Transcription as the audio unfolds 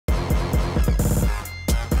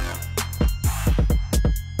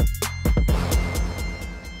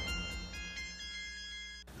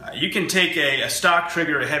can take a stock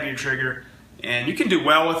trigger, a heavier trigger, and you can do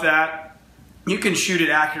well with that. You can shoot it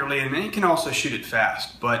accurately, and then you can also shoot it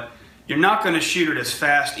fast. But you're not going to shoot it as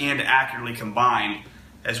fast and accurately combined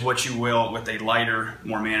as what you will with a lighter,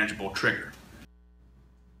 more manageable trigger.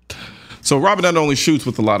 So Robert not only shoots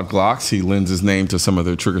with a lot of Glocks, he lends his name to some of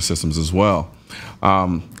their trigger systems as well.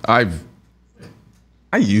 I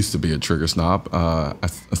used to be a trigger snob. I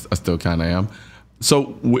still kind of am. So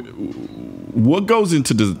what goes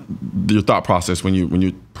into your thought process when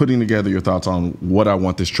you're putting together your thoughts on what I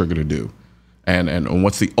want this trigger to do, and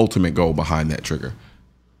what's the ultimate goal behind that trigger?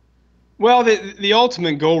 Well, the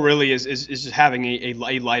ultimate goal really is just having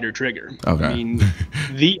a lighter trigger. Okay. I mean,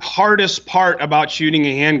 the hardest part about shooting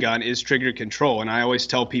a handgun is trigger control, and I always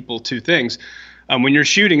tell people two things. When you're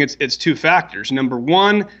shooting, it's two factors. Number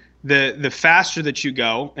one, the faster that you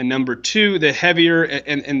go, and number two, the heavier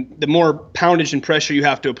and the more poundage and pressure you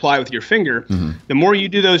have to apply with your finger. Mm-hmm. The more you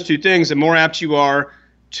do those two things, the more apt you are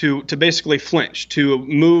to basically flinch, to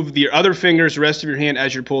move the other fingers, the rest of your hand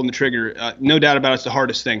as you're pulling the trigger. No doubt about it, it's the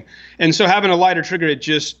hardest thing. And so having a lighter trigger, it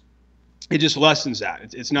just lessens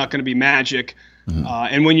that. It's not going to be magic. Mm-hmm.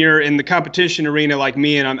 And when you're in the competition arena like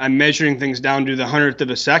me, and I'm measuring things down to the 100th of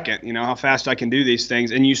a second, you know, how fast I can do these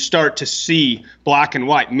things, and you start to see black and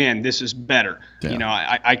white, man, this is better. Yeah. You know,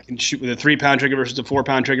 I can shoot with a 3-pound trigger versus a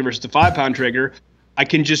 4-pound trigger versus a 5-pound trigger. I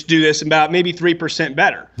can just do this about maybe 3%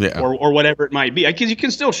 better, or whatever it might be. Because you can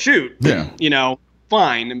still shoot, you know,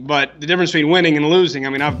 fine. But the difference between winning and losing, I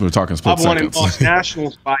mean, I've won and lost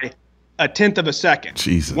nationals by 1/10 of a second.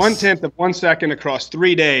 Jesus. 1/10 of 1 second across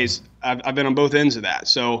 3 days. I've been on both ends of that.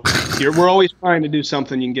 So we're always trying to do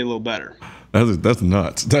something you can get a little better. That's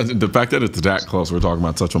nuts. The fact that it's that close, we're talking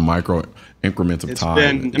about such a micro increment of time.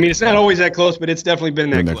 I mean, it's not always that close, but it's definitely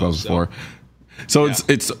been that close before. So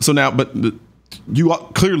so now, but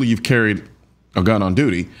clearly you've carried a gun on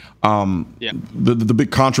duty. The big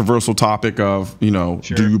controversial topic of, you know,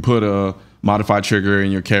 do you put a modified trigger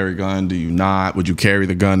in your carry gun? Do you not? Would you carry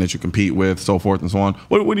the gun that you compete with? So forth and so on.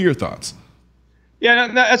 What are your thoughts? Yeah,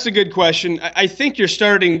 that's a good question. I think you're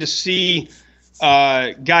starting to see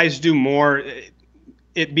guys do more.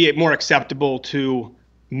 It be more acceptable to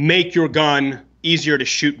make your gun easier to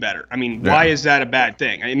shoot better. I mean, why is that a bad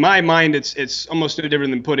thing? In my mind, it's almost no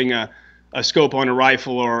different than putting a scope on a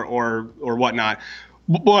rifle or whatnot.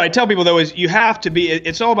 What I tell people though is you have to be.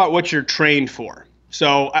 It's all about what you're trained for.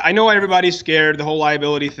 So I know everybody's scared, the whole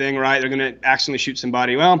liability thing, right? They're going to accidentally shoot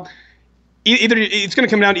somebody. Well, either it's going to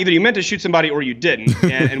come down to either you meant to shoot somebody or you didn't,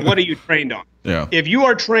 and what are you trained on? Yeah. If you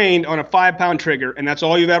are trained on a 5-pound trigger and that's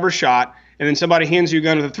all you've ever shot, and then somebody hands you a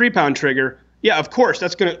gun with a 3-pound trigger, yeah, of course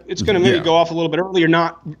it's going to maybe go off a little bit early. You're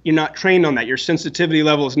not trained on that. Your sensitivity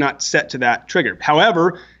level is not set to that trigger.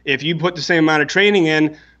 However, if you put the same amount of training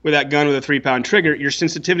in with that gun with a 3-pound trigger, your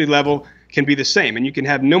sensitivity level can be the same, and you can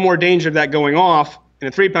have no more danger of that going off in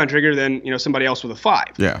a 3-pound trigger than, you know, somebody else with a 5.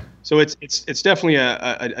 Yeah. So it's definitely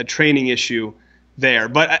a training issue there.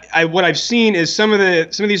 But what I've seen is some of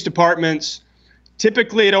these departments,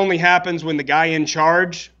 typically it only happens when the guy in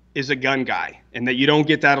charge is a gun guy, and that you don't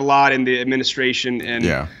get that a lot in the administration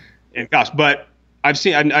and cops. But I've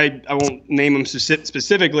seen, I won't name them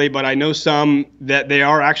specifically, but I know some that they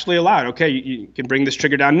are actually allowed. Okay, you can bring this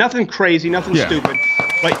trigger down. Nothing crazy, nothing stupid,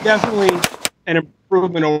 but definitely an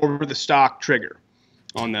improvement over the stock trigger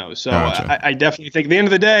on those. So I definitely think at the end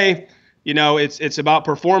of the day, you know, it's about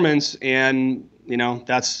performance, and, you know,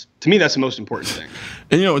 to me, that's the most important thing.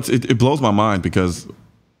 And, you know, it blows my mind because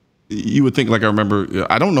you would think, like, I remember,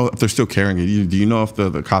 I don't know if they're still carrying it. Do you know if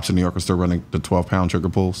the cops in New York are still running the 12-pound trigger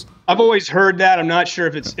pulls? I've always heard that. I'm not sure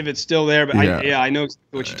if it's still there, but I know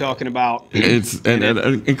what you're talking about. It's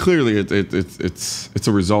and clearly it's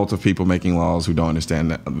a result of people making laws who don't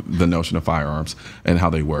understand the notion of firearms and how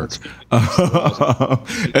they work.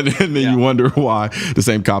 And then you wonder why the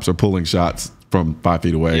same cops are pulling shots from 5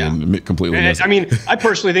 feet away and completely missing. I mean, I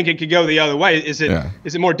personally think it could go the other way. Is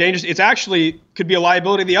it more dangerous? It's actually could be a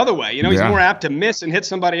liability the other way. You know, he's more apt to miss and hit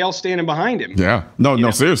somebody else standing behind him. Yeah.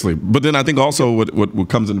 No, seriously. But then I think also what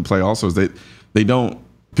comes into play also is they don't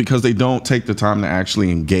take the time to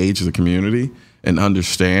actually engage the community and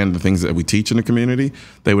understand the things that we teach in the community.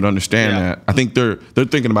 They would understand that. I think they're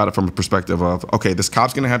thinking about it from a perspective of, okay, this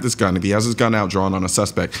cop's going to have this gun. If he has his gun out drawn on a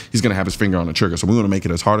suspect, he's going to have his finger on the trigger. So we want to make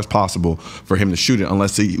it as hard as possible for him to shoot it,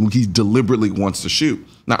 unless he deliberately wants to shoot,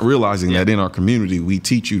 not realizing that in our community we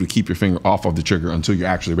teach you to keep your finger off of the trigger until you're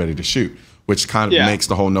actually ready to shoot, which kind of makes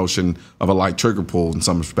the whole notion of a light trigger pull in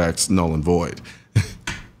some respects null and void.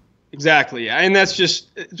 Exactly, and it's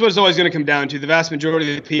what it's always going to come down to. The vast majority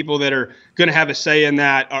of the people that are going to have a say in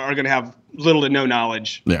that are going to have little to no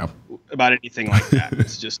knowledge about anything like that.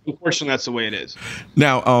 It's just, unfortunately, that's the way it is.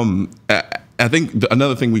 Now, I think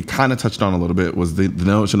another thing we kind of touched on a little bit was the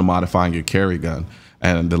notion of modifying your carry gun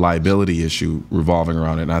and the liability issue revolving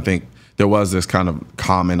around it. And I think there was this kind of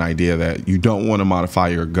common idea that you don't want to modify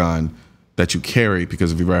your gun that you carry,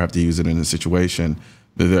 because if you ever have to use it in a situation,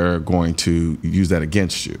 they're going to use that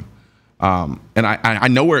against you. And I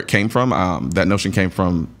know where it came from. That notion came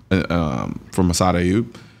from Asad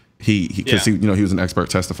Ayub. He was an expert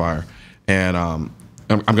testifier, and I'm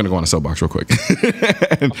going to go on a soapbox real quick.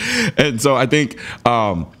 and so I think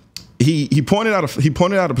he pointed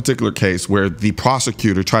out a particular case where the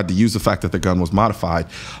prosecutor tried to use the fact that the gun was modified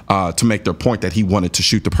to make their point that he wanted to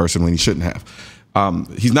shoot the person when he shouldn't have.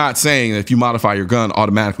 He's not saying that if you modify your gun,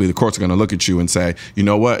 automatically the courts are going to look at you and say, you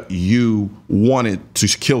know what, you wanted to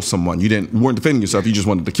kill someone. You weren't defending yourself. You just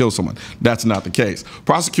wanted to kill someone. That's not the case.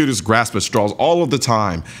 Prosecutors grasp at straws all of the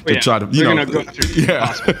time to try to, go through.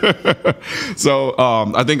 Yeah. So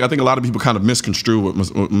I think a lot of people kind of misconstrue what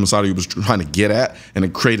Masadi was trying to get at, and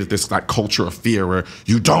it created this like culture of fear where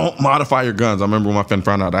you don't modify your guns. I remember when my friend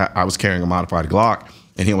found out I was carrying a modified Glock,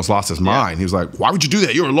 and he almost lost his mind. He was like, why would you do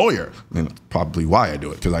that? You're a lawyer. I mean, that's probably why I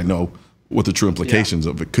do it, because I know what the true implications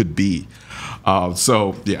of it could be.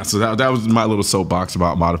 So that was my little soapbox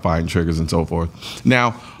about modifying triggers and so forth.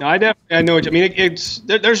 Now, I know what you mean.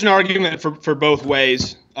 There's an argument for both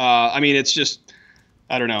ways. I mean, it's just,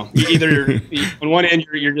 I don't know. Either on one end,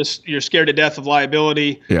 you're scared to death of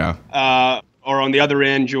liability. Yeah. Or on the other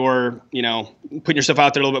end, you're, putting yourself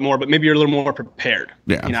out there a little bit more, but maybe you're a little more prepared.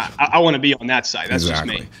 Yeah. I want to be on that side. That's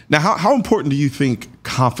exactly. Just me. Now, how important do you think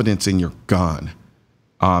confidence in your gun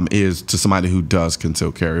is to somebody who does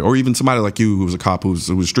concealed carry, or even somebody like you who was a cop, who was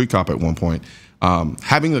a street cop at one point,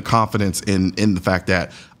 having the confidence in the fact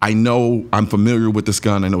that I know I'm familiar with this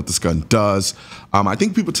gun, I know what this gun does. I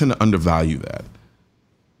think people tend to undervalue that.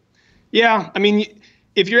 Yeah. I mean,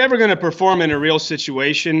 if you're ever going to perform in a real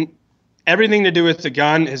situation, everything to do with the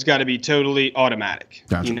gun has got to be totally automatic.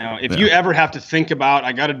 Gotcha. If you ever have to think about,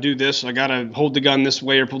 I got to do this, I got to hold the gun this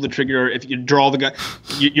way or pull the trigger, or if you draw the gun,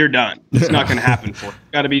 you're done. It's not going to happen for you.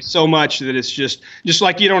 It's got to be so much that it's just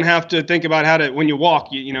like you don't have to think about how to, when you walk,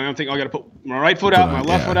 you don't think, I got to put my right foot out, my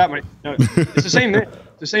left foot out. It's the same thing.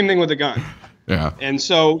 It's the same thing with the gun. Yeah. And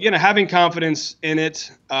so, having confidence in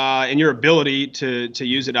it, and your ability to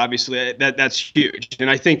use it, obviously, that's huge. And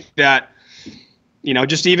I think that,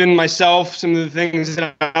 just even myself, some of the things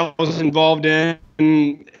that I was involved in,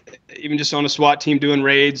 even just on a SWAT team doing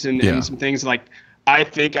raids and some things, like, I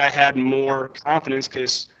think I had more confidence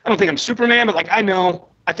because I don't think I'm Superman, but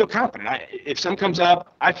I feel confident. If something comes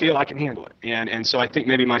up, I feel I can handle it. And so I think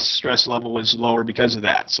maybe my stress level was lower because of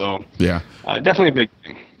that. So yeah, definitely a big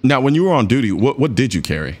thing. Now, when you were on duty, what did you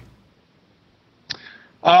carry?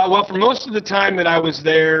 Well, for most of the time that I was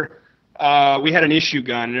there, we had an issue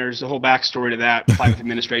gun. There's a whole backstory to that, with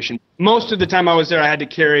administration. Most of the time I was there, I had to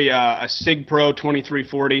carry a SIG Pro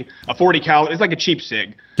 2340, a 40 caliber. It's like a cheap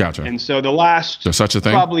SIG. Gotcha. And so the last, there's such a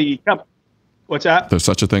thing? Probably, what's that? There's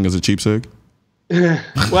such a thing as a cheap SIG?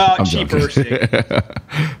 Well, cheaper SIG.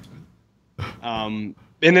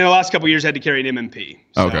 And then the last couple of years I had to carry an MMP.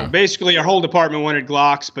 So basically our whole department wanted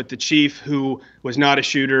Glocks, but the chief, who was not a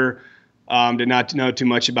shooter, did not know too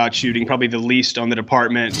much about shooting, probably the least on the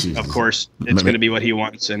department. Jesus. Of course, it's going to be what he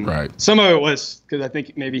wants. And some of it was because I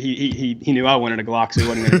think maybe he knew I wanted a Glock, so he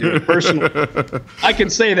wasn't going to do it personally. I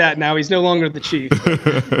can say that now. He's no longer the chief.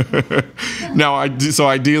 Now, so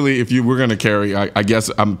ideally, if you were going to carry, I guess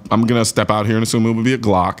I'm going to step out here and assume it would be a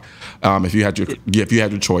Glock. If you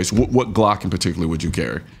had your choice, what Glock in particular would you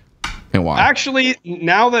carry? And why? Actually,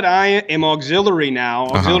 now that I am auxiliary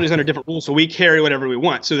auxiliary is under different rules, so we carry whatever we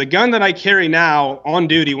want. So the gun that I carry now on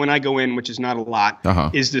duty when I go in, which is not a lot,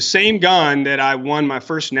 is the same gun that I won my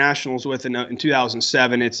first nationals with in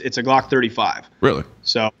 2007. It's a Glock 35. Really?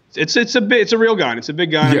 So it's a real gun. It's a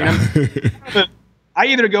big gun. Yeah. I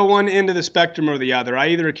either go one end of the spectrum or the other. I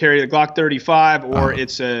either carry the Glock 35 or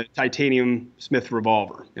it's a titanium Smith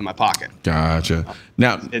revolver in my pocket. Gotcha.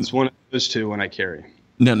 Now it's one of those two when I carry.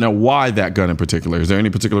 Now, why that gun in particular? Is there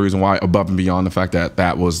any particular reason why, above and beyond the fact that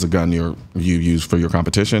that was the gun you used for your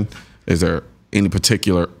competition? Is there any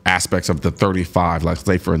particular aspects of the 35, like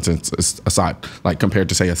say for instance, aside, like compared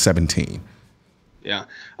to say a 17? Yeah.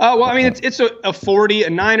 Well, I mean, it's a 40, a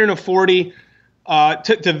 9 and a 40.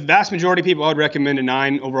 To the vast majority of people, I would recommend a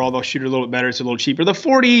 9. Overall, they'll shoot it a little bit better. It's a little cheaper. The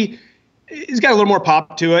 40 it's got a little more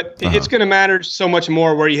pop to it. It's going to matter so much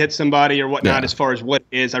more where you hit somebody or whatnot as far as what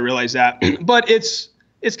it is. I realize that, but it's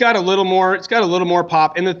got a little more. It's got a little more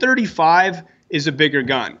pop, and the 35 is a bigger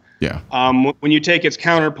gun. Yeah. When you take its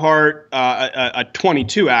counterpart, a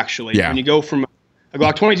 22 actually, when you go from a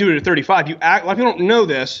Glock 22 to 35, a lot of people don't know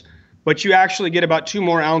this, but you actually get about 2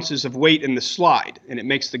 more ounces of weight in the slide, and it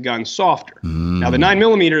makes the gun softer. Now, the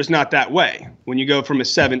 9mm is not that way. When you go from a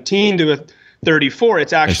 17 to a 34,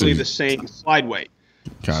 it's actually the same slide weight.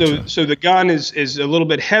 Gotcha. So the gun is a little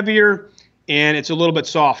bit heavier, and it's a little bit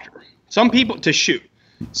softer. Some people, to shoot.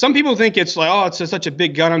 Some people think it's like, oh, it's such a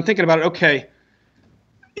big gun. I'm thinking about it. Okay,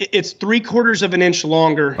 it's 3/4 of an inch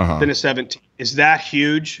longer than a 17. Is that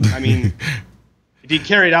huge? I mean, if you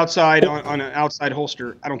carry it outside on an outside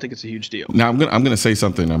holster, I don't think it's a huge deal. Now I'm gonna say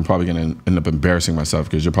something. I'm probably gonna end up embarrassing myself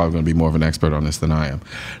because you're probably gonna be more of an expert on this than I am.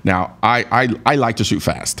 Now I like to shoot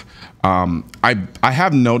fast. I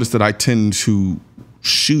have noticed that I tend to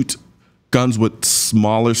shoot guns with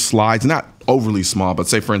smaller slides, not overly small, but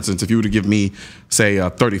say for instance, if you were to give me say a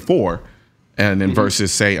 34 and then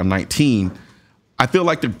versus say a 19, I feel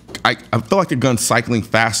like the gun's cycling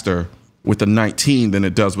faster with the 19 than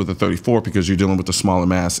it does with the 34 because you're dealing with the smaller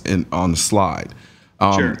mass on the slide.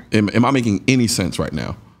 Sure. Am I making any sense right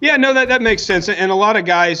now? Yeah, no, that makes sense. And a lot of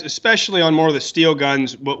guys, especially on more of the steel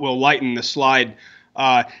guns, will lighten the slide.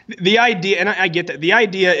 The idea, and I get that, the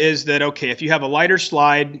idea is that, okay, if you have a lighter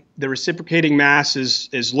slide, the reciprocating mass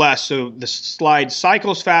is less, so the slide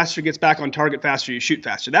cycles faster, gets back on target faster, you shoot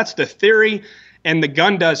faster. That's the theory, and the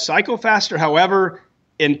gun does cycle faster. However,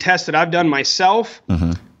 in tests that I've done myself,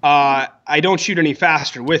 I don't shoot any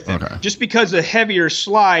faster with it. Okay. Just because the heavier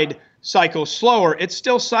slide cycles slower, it's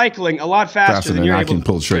still cycling a lot faster than you're able to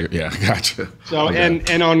pull the trigger. Yeah, gotcha. So okay.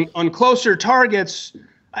 and on closer targets,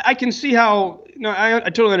 I can see how. No, I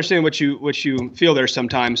totally understand what you feel there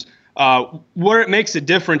sometimes. Where it makes a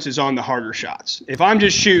difference is on the harder shots. If I'm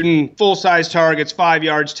just shooting full size targets, 5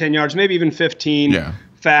 yards, 10 yards, maybe even 15,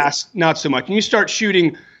 fast, not so much. And you start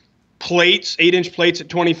shooting plates, 8-inch plates at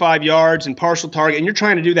 25 yards and partial target, and you're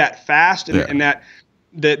trying to do that fast, and that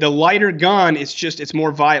the lighter gun, it's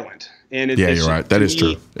more violent. And you're right. That is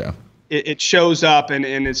true. Yeah, it shows up, and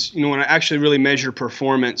it's when I actually really measure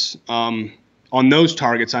performance on those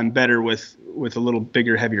targets, I'm better with a little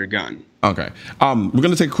bigger, heavier gun. Okay. We're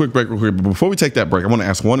going to take a quick break real quick, but before we take that break, I want to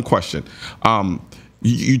ask one question.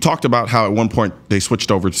 You talked about how at one point they switched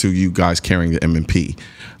over to you guys carrying the M&P.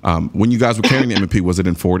 When you guys were carrying the M&P, was it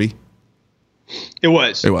in 40? It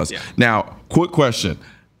was. It was. Yeah. Now, quick question.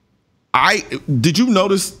 Did you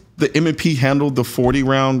notice the M&P handled the 40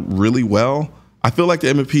 round really well? I feel like the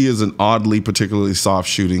M&P is an oddly, particularly soft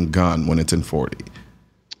shooting gun when it's in 40.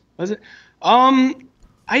 Was it?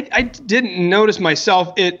 I didn't notice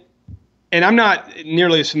myself it, and I'm not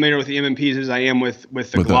nearly as familiar with the M&Ps as I am with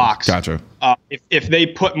the Glocks. Gotcha. If they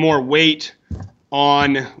put more weight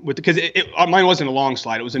on because mine wasn't a long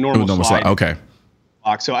slide, it was a normal slide. Okay.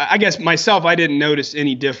 So I guess myself, I didn't notice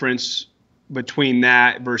any difference between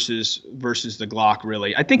that versus the Glock.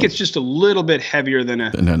 Really, I think it's just a little bit heavier than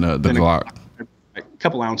the Glock. A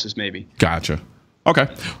couple ounces maybe. Gotcha. Okay.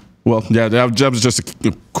 Well, yeah, that was just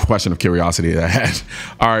a question of curiosity that I had.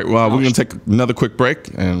 All right, well, we're going to take another quick break,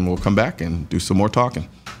 and we'll come back and do some more talking.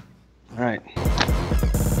 All right.